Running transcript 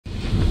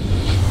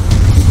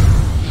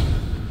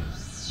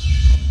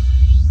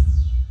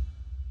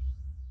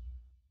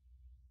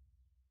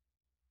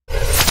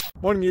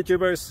Morning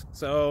YouTubers.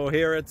 So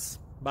here it's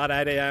about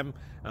 8 a.m.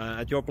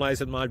 At your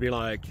place it might be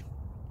like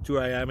 2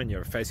 a.m. and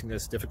you're facing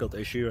this difficult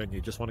issue and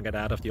you just want to get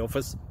out of the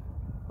office.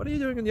 What are you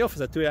doing in the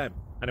office at 2 a.m.?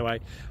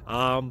 Anyway,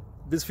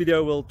 this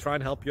video will try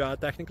and help you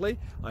out technically.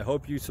 I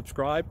hope you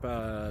subscribe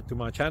to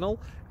my channel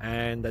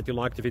and that you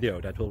like the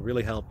video. That will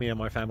really help me and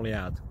my family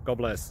out. God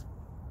bless.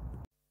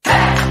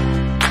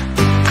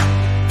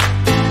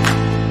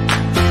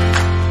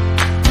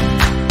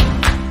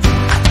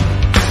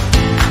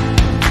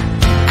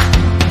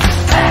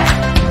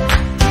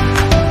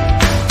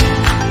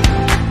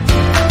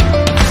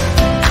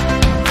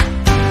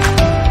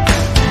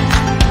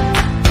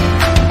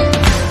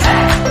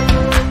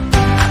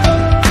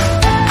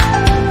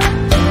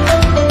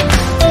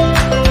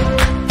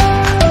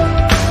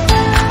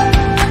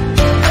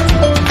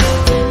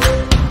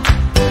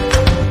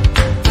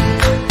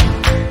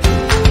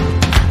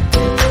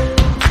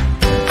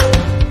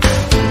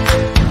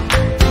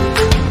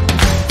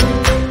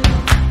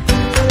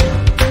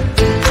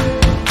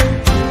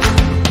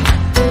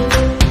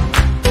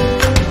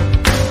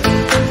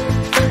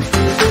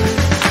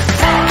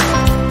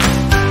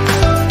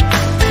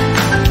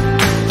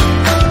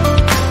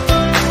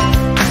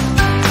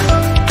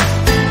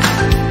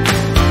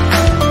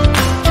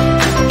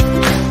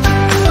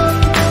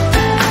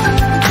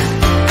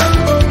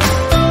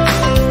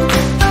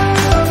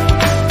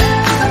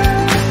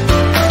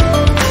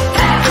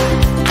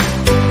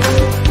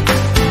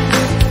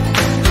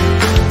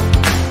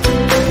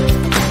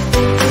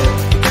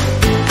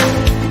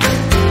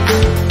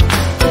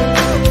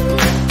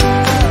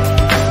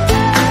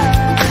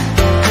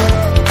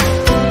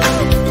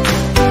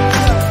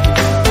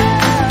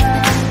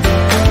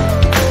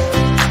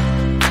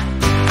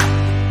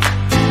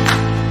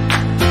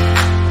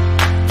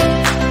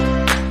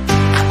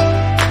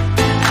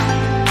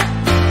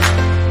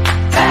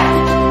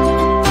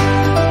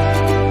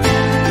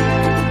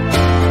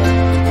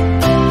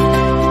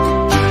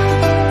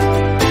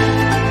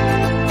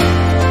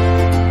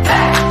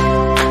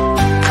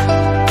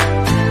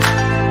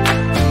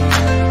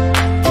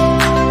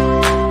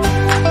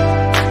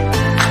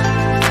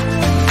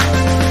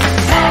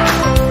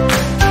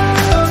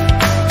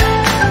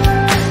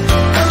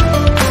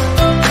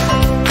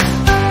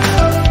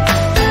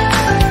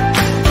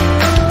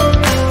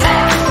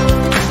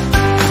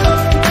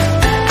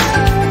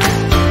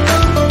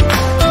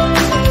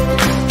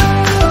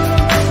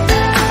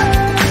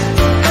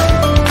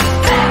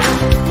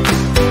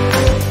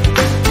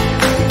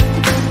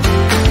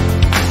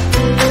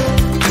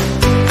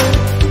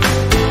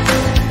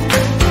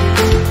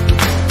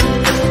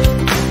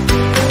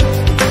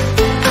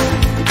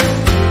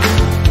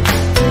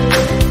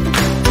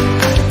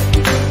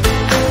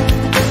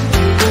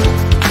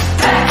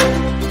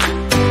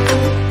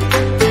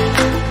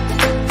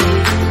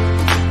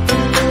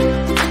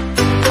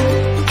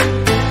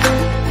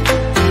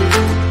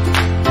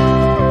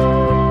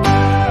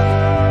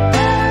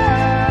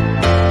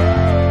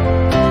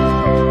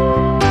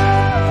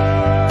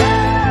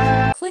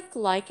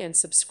 Like and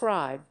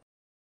subscribe.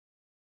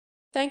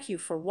 Thank you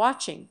for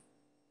watching.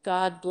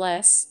 God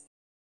bless.